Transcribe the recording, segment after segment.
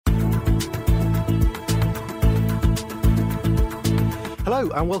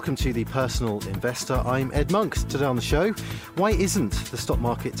Hello and welcome to The Personal Investor. I'm Ed Monk. Today on the show, why isn't the stock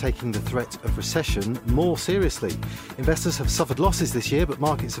market taking the threat of recession more seriously? Investors have suffered losses this year, but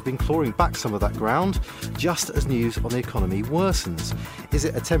markets have been clawing back some of that ground just as news on the economy worsens. Is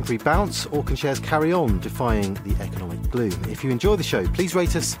it a temporary bounce or can shares carry on defying the economic gloom? If you enjoy the show, please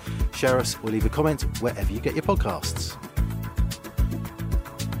rate us, share us or leave a comment wherever you get your podcasts.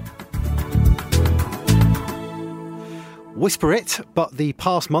 Whisper it, but the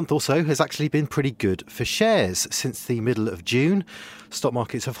past month or so has actually been pretty good for shares. Since the middle of June, stock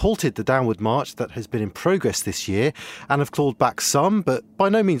markets have halted the downward march that has been in progress this year and have clawed back some, but by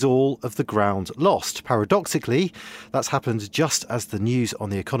no means all, of the ground lost. Paradoxically, that's happened just as the news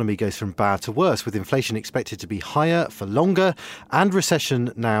on the economy goes from bad to worse, with inflation expected to be higher for longer and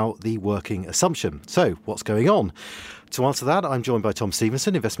recession now the working assumption. So, what's going on? To answer that, I'm joined by Tom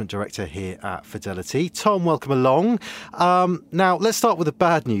Stevenson, Investment Director here at Fidelity. Tom, welcome along. Now, let's start with the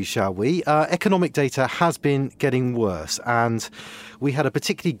bad news, shall we? Economic data has been getting worse, and we had a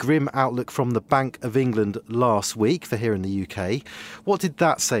particularly grim outlook from the Bank of England last week for here in the UK. What did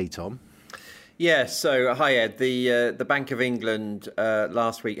that say, Tom? Yeah, so hi Ed. The Bank of England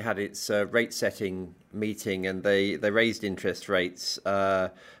last week had its rate setting meeting, and they raised interest rates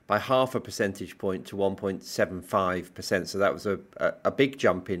by half a percentage point to 1.75%. So that was a big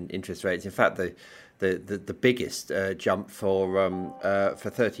jump in interest rates. In fact, the biggest jump for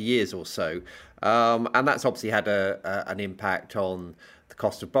 30 years or so, and that's obviously had an impact on the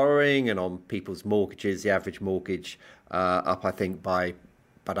cost of borrowing and on people's mortgages. The average mortgage up, I think, by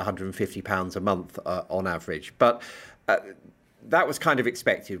about £150 a month on average. But that was kind of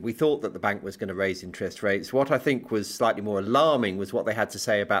expected. We thought that the bank was going to raise interest rates. What I think was slightly more alarming was what they had to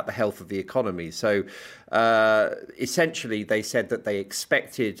say about the health of the economy. So essentially, they said that they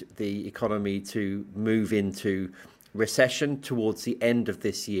expected the economy to move into recession towards the end of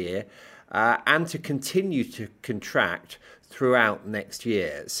this year and to continue to contract throughout next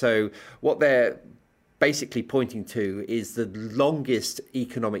year. So what they're basically pointing to is the longest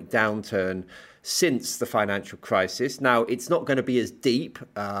economic downturn since the financial crisis. Now, it's not going to be as deep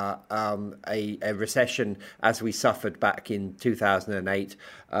a recession as we suffered back in 2008,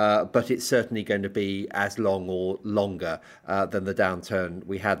 but it's certainly going to be as long or longer than the downturn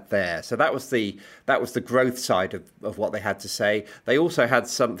we had there. So that was the growth side of what they had to say. They also had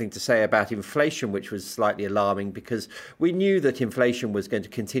something to say about inflation, which was slightly alarming because we knew that inflation was going to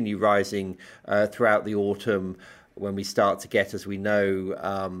continue rising throughout the autumn, when we start to get, as we know,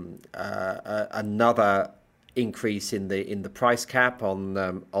 another increase in the price cap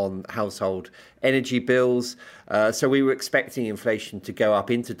on household energy bills. So we were expecting inflation to go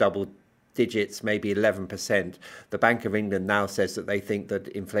up into double digits, maybe 11%. The Bank of England now says that they think that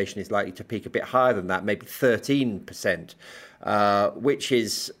inflation is likely to peak a bit higher than that, maybe 13%, which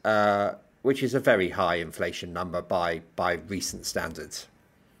is a very high inflation number by recent standards.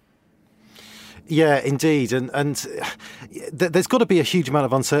 Yeah, indeed. And there's got to be a huge amount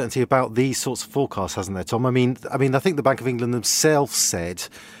of uncertainty about these sorts of forecasts, hasn't there, Tom? I mean, I think the Bank of England themselves said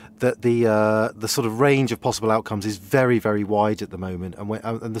that the sort of range of possible outcomes is very, very wide at the moment.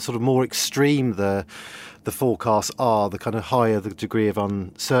 And the sort of more extreme the forecasts are, the kind of higher the degree of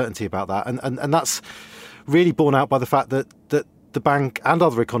uncertainty about that. And that's really borne out by the fact that the bank and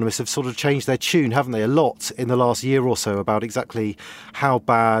other economists have sort of changed their tune, haven't they, a lot in the last year or so about exactly how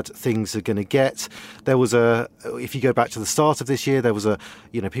bad things are going to get. There was if you go back to the start of this year, there was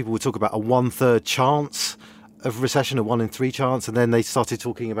people would talk about a 1/3 chance of recession, a 1 in 3 chance, and then they started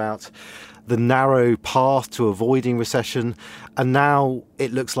talking about the narrow path to avoiding recession. And now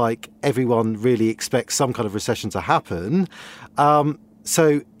it looks like everyone really expects some kind of recession to happen.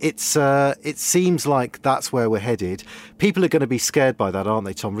 So it seems like that's where we're headed. People are going to be scared by that, aren't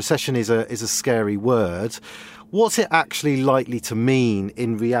they, Tom? Recession is a scary word. What's it actually likely to mean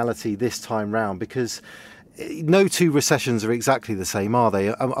in reality this time round? Because no two recessions are exactly the same, are they?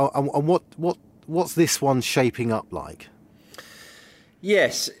 And what's this one shaping up like?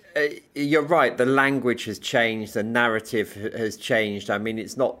 Yes, you're right. The language has changed. The narrative has changed. I mean,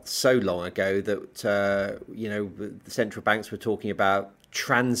 it's not so long ago that, the central banks were talking about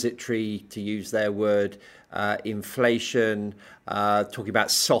transitory, to use their word, inflation, talking about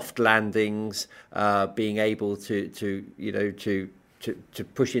soft landings, being able to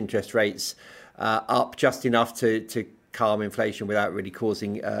push interest rates up just enough to calm inflation without really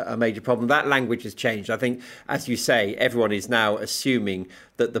causing a major problem. That language has changed. I think, as you say, everyone is now assuming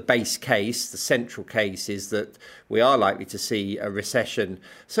that the base case, the central case, is that we are likely to see a recession,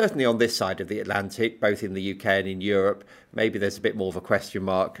 certainly on this side of the Atlantic, both in the UK and in Europe. Maybe there's a bit more of a question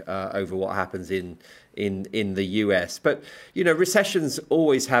mark over what happens in the US. But, recessions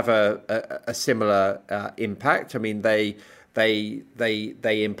always have a similar impact. I mean, they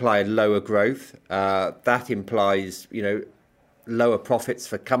imply lower growth. That implies, lower profits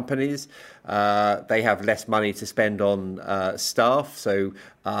for companies. They have less money to spend on staff. So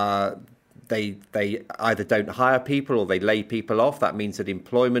they either don't hire people or they lay people off. That means that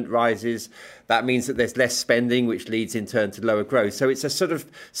employment rises. That means that there's less spending, which leads in turn to lower growth. So it's a sort of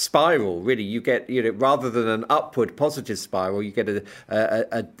spiral, really. You get, rather than an upward positive spiral, you get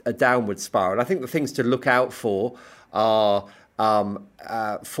a downward spiral. I think the things to look out for are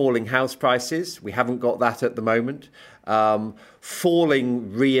falling house prices. We haven't got that at the moment.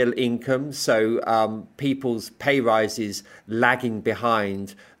 Falling real income, so people's pay rises lagging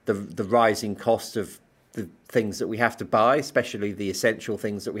behind the rising cost of the things that we have to buy, especially the essential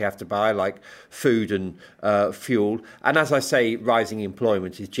things that we have to buy, like food and fuel. And as I say, rising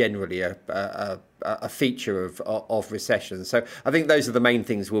employment is generally a feature of recession. So I think those are the main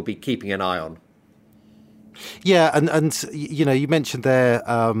things we'll be keeping an eye on. Yeah, and you mentioned there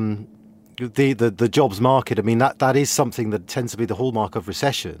the jobs market. I mean, that is something that tends to be the hallmark of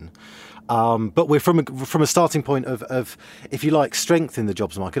recession. But we're from a starting point of, if you like, strength in the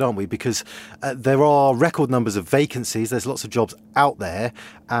jobs market, aren't we? Because there are record numbers of vacancies. There's lots of jobs out there,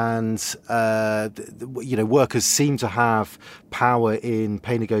 and workers seem to have power in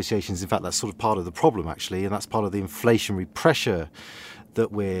pay negotiations. In fact, that's sort of part of the problem, actually, and that's part of the inflationary pressure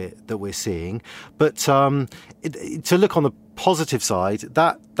that we're seeing. But to look on the positive side,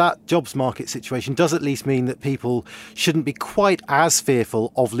 that jobs market situation does at least mean that people shouldn't be quite as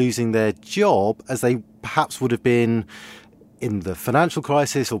fearful of losing their job as they perhaps would have been in the financial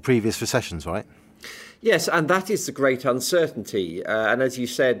crisis or previous recessions, right? Yes, and that is the great uncertainty. And as you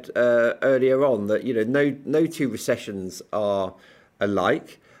said earlier on, that no two recessions are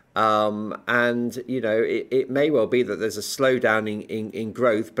alike. It may well be that there's a slowdown in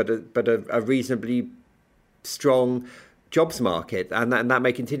growth, but a reasonably strong jobs market, and that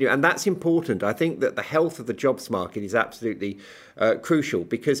may continue. And that's important. I think that the health of the jobs market is absolutely crucial,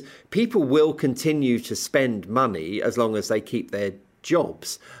 because people will continue to spend money as long as they keep their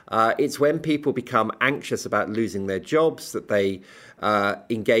jobs. It's when people become anxious about losing their jobs that they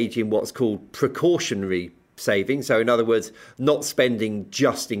engage in what's called precautionary saving. So in other words, not spending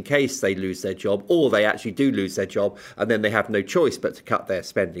just in case they lose their job, or they actually do lose their job and then they have no choice but to cut their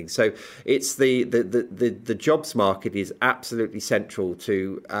spending. So it's the jobs market is absolutely central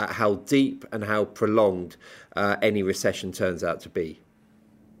to how deep and how prolonged any recession turns out to be.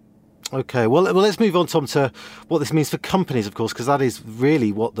 Okay, well, let's move on, Tom, to what this means for companies, of course, because that is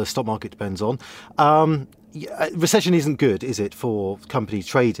really what the stock market depends on. Recession isn't good, is it, for company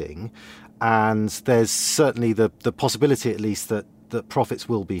trading? And there's certainly the possibility, at least, that profits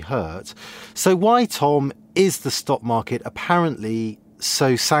will be hurt. So why, Tom, is the stock market apparently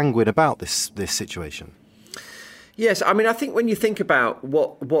so sanguine about this situation? Yes, I mean, I think when you think about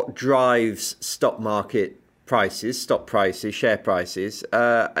what drives stock market prices, share prices,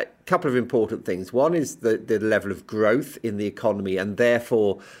 a couple of important things. One is the level of growth in the economy, and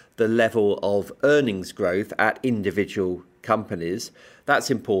therefore the level of earnings growth at individual companies.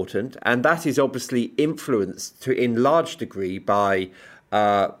 That's important, and that is obviously influenced in large degree by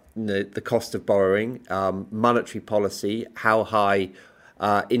the cost of borrowing, monetary policy, how high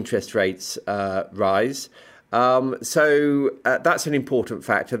interest rates rise. So that's an important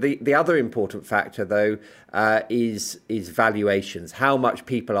factor. The other important factor, though, is valuations. How much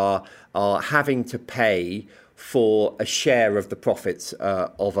people are having to pay for a share of the profits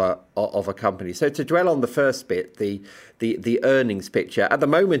of a company. So to dwell on the first bit, the earnings picture, at the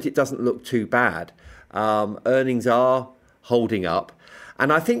moment it doesn't look too bad. Earnings are holding up.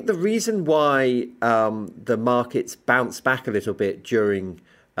 And I think the reason why the markets bounced back a little bit during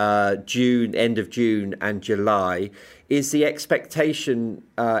end of June and July is the expectation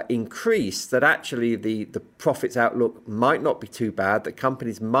increase that actually the profits outlook might not be too bad, that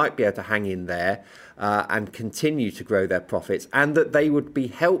companies might be able to hang in there and continue to grow their profits, and that they would be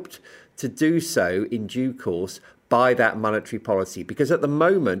helped to do so in due course by that monetary policy. Because at the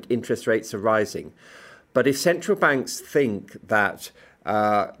moment, interest rates are rising. But if central banks think that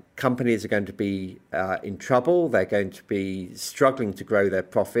companies are going to be in trouble, they're going to be struggling to grow their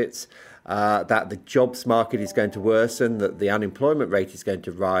profits, that the jobs market is going to worsen, that the unemployment rate is going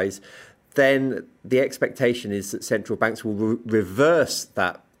to rise, then the expectation is that central banks will reverse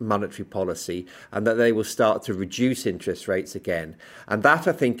that monetary policy and that they will start to reduce interest rates again. And that,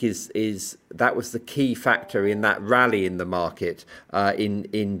 I think, that was the key factor in that rally in the market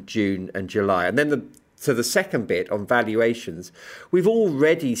in June and July. And then to the second bit on valuations, we've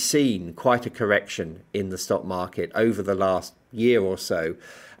already seen quite a correction in the stock market over the last year or so.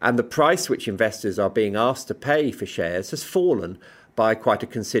 And the price which investors are being asked to pay for shares has fallen by quite a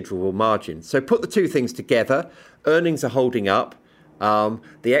considerable margin. So put the two things together, earnings are holding up.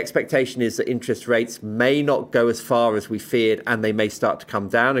 The expectation is that interest rates may not go as far as we feared, and they may start to come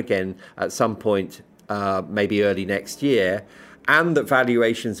down again at some point, maybe early next year, and that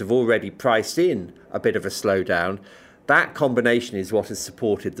valuations have already priced in a bit of a slowdown. That combination is what has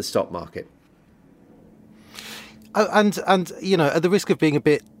supported the stock market. And at the risk of being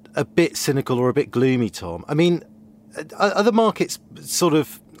a bit cynical or a bit gloomy, Tom, I mean, are the markets sort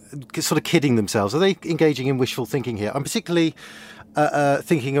of kidding themselves? Are they engaging in wishful thinking here? I'm particularly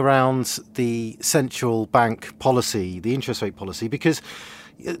thinking around the central bank policy, the interest rate policy, because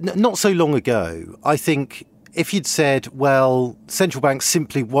not so long ago, I think if you'd said, well, central banks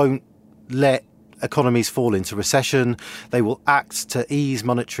simply won't let economies fall into recession, they will act to ease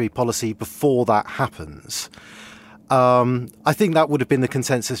monetary policy before that happens, I think that would have been the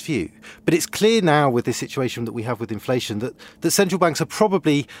consensus view. But it's clear now with this situation that we have with inflation that central banks are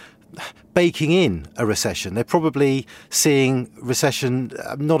probably baking in a recession. They're probably seeing recession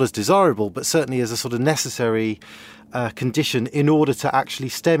not as desirable, but certainly as a sort of necessary condition in order to actually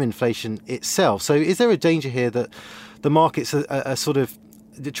stem inflation itself. So is there a danger here that the markets are sort of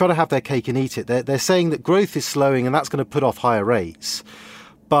trying to have their cake and eat it? They're saying that growth is slowing and that's going to put off higher rates.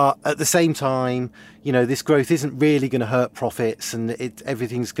 But at the same time, this growth isn't really going to hurt profits and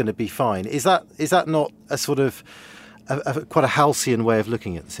everything's going to be fine. Is that not a sort of quite a halcyon way of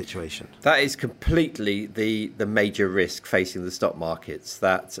looking at the situation? That is completely the major risk facing the stock markets,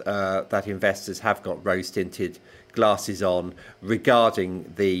 that investors have got rose-tinted glasses on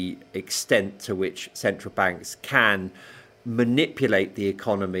regarding the extent to which central banks can manipulate the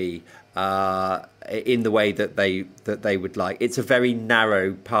economy in the way that they would like. It's a very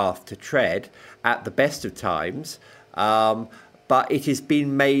narrow path to tread at the best of times, but it has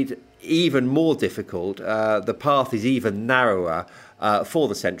been made even more difficult. The path is even narrower for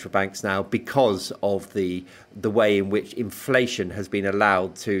the central banks now because of the way in which inflation has been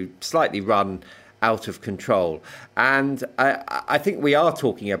allowed to slightly run out of control. And I think we are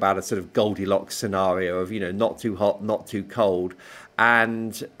talking about a sort of Goldilocks scenario of, not too hot, not too cold.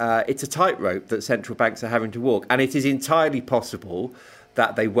 And it's a tightrope that central banks are having to walk. And it is entirely possible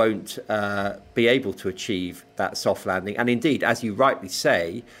that they won't be able to achieve that soft landing. And indeed, as you rightly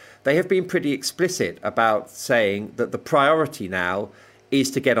say, they have been pretty explicit about saying that the priority now is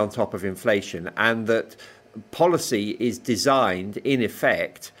to get on top of inflation, and that policy is designed, in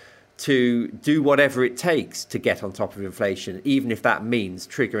effect, to do whatever it takes to get on top of inflation, even if that means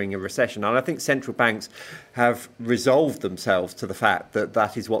triggering a recession. And I think central banks have resolved themselves to the fact that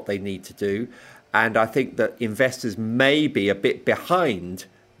that is what they need to do. And I think that investors may be a bit behind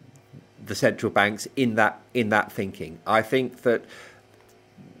the central banks in that thinking. I think that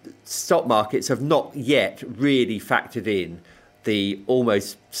stock markets have not yet really factored in the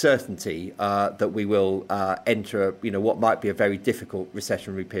almost certainty that we will enter, what might be a very difficult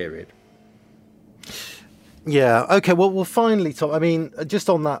recessionary period. Yeah. Okay. Well, finally, Tom. I mean, just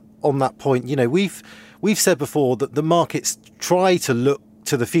on that point, we've said before that the markets try to look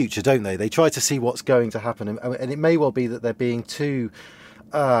to the future, don't they? They try to see what's going to happen, and it may well be that they're being too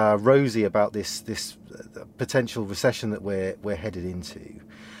rosy about this potential recession that we're headed into.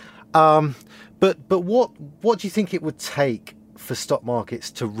 But what do you think it would take for stock markets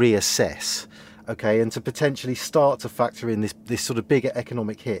to reassess, okay, and to potentially start to factor in this sort of bigger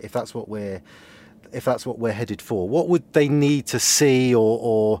economic hit, if that's what we're headed for? What would they need to see,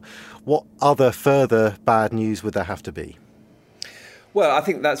 or what other further bad news would there have to be? Well, I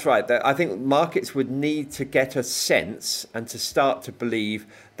think that's right. I think markets would need to get a sense and to start to believe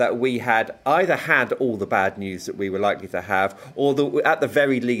that we had either had all the bad news that we were likely to have, or that at the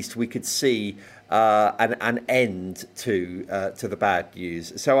very least we could see an end to the bad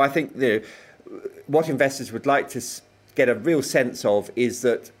news. So I think what investors would like to get a real sense of is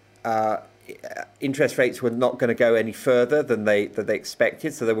that interest rates were not going to go any further than they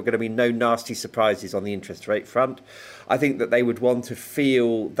expected, so there were going to be no nasty surprises on the interest rate front. I think that they would want to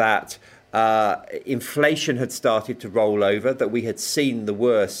feel that inflation had started to roll over, that we had seen the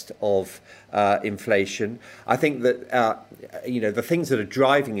worst of inflation. I think that the things that are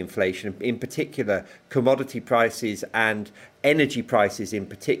driving inflation, in particular commodity prices and energy prices in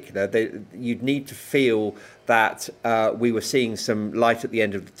particular, you'd need to feel that we were seeing some light at the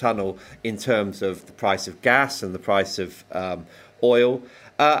end of the tunnel in terms of the price of gas and the price of oil.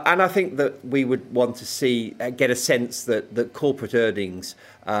 And I think that we would want to get a sense that corporate earnings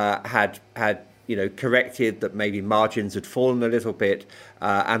had corrected, that maybe margins had fallen a little bit,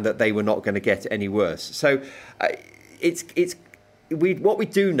 and that they were not going to get any worse. So what we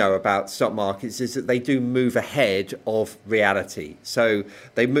do know about stock markets is that they do move ahead of reality. So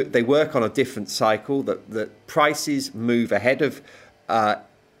they work on a different cycle, that prices move ahead of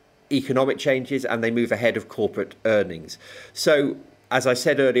economic changes, and they move ahead of corporate earnings. So, as I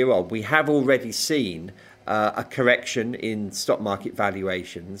said earlier on, we have already seen a correction in stock market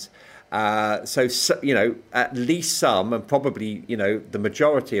valuations. So, at least some, and probably, the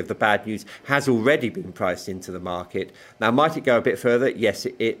majority of the bad news has already been priced into the market. Now, might it go a bit further? Yes,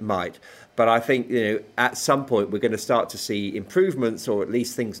 it might. But I think, at some point we're going to start to see improvements, or at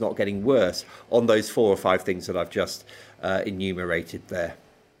least things not getting worse, on those 4 or 5 things that I've just enumerated there.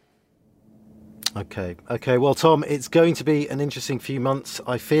 Okay. Well, Tom, it's going to be an interesting few months,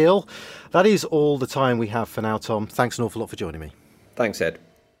 I feel. That is all the time we have for now, Tom. Thanks an awful lot for joining me. Thanks, Ed.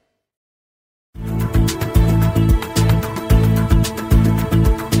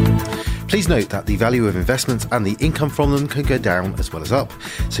 Please note that the value of investments and the income from them can go down as well as up,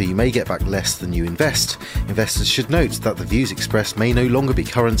 so you may get back less than you invest. Investors should note that the views expressed may no longer be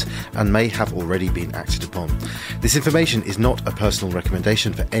current and may have already been acted upon. This information is not a personal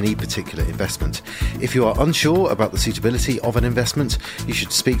recommendation for any particular investment. If you are unsure about the suitability of an investment, you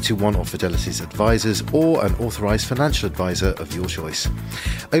should speak to one of Fidelity's advisors or an authorised financial advisor of your choice.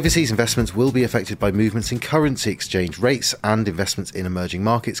 Overseas investments will be affected by movements in currency exchange rates, and investments in emerging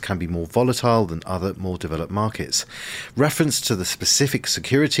markets can be more volatile than other more developed markets. Reference to the specific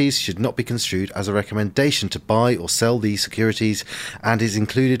securities should not be construed as a recommendation to buy or sell these securities, and is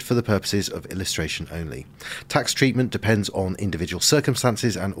included for the purposes of illustration only. Tax treatment depends on individual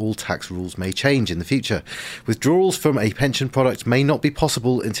circumstances, and all tax rules may change in the future. Withdrawals from a pension product may not be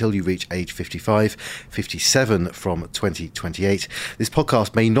possible until you reach age 55, 57 from 2028. This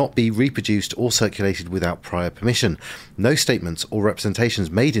podcast may not be reproduced or circulated without prior permission. No statements or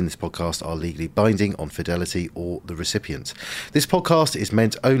representations made in this podcast are legally binding on Fidelity or the recipient. This podcast is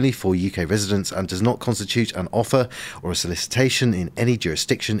meant only for UK residents and does not constitute an offer or a solicitation in any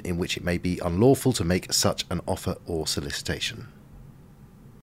jurisdiction in which it may be unlawful to make such an offer or solicitation.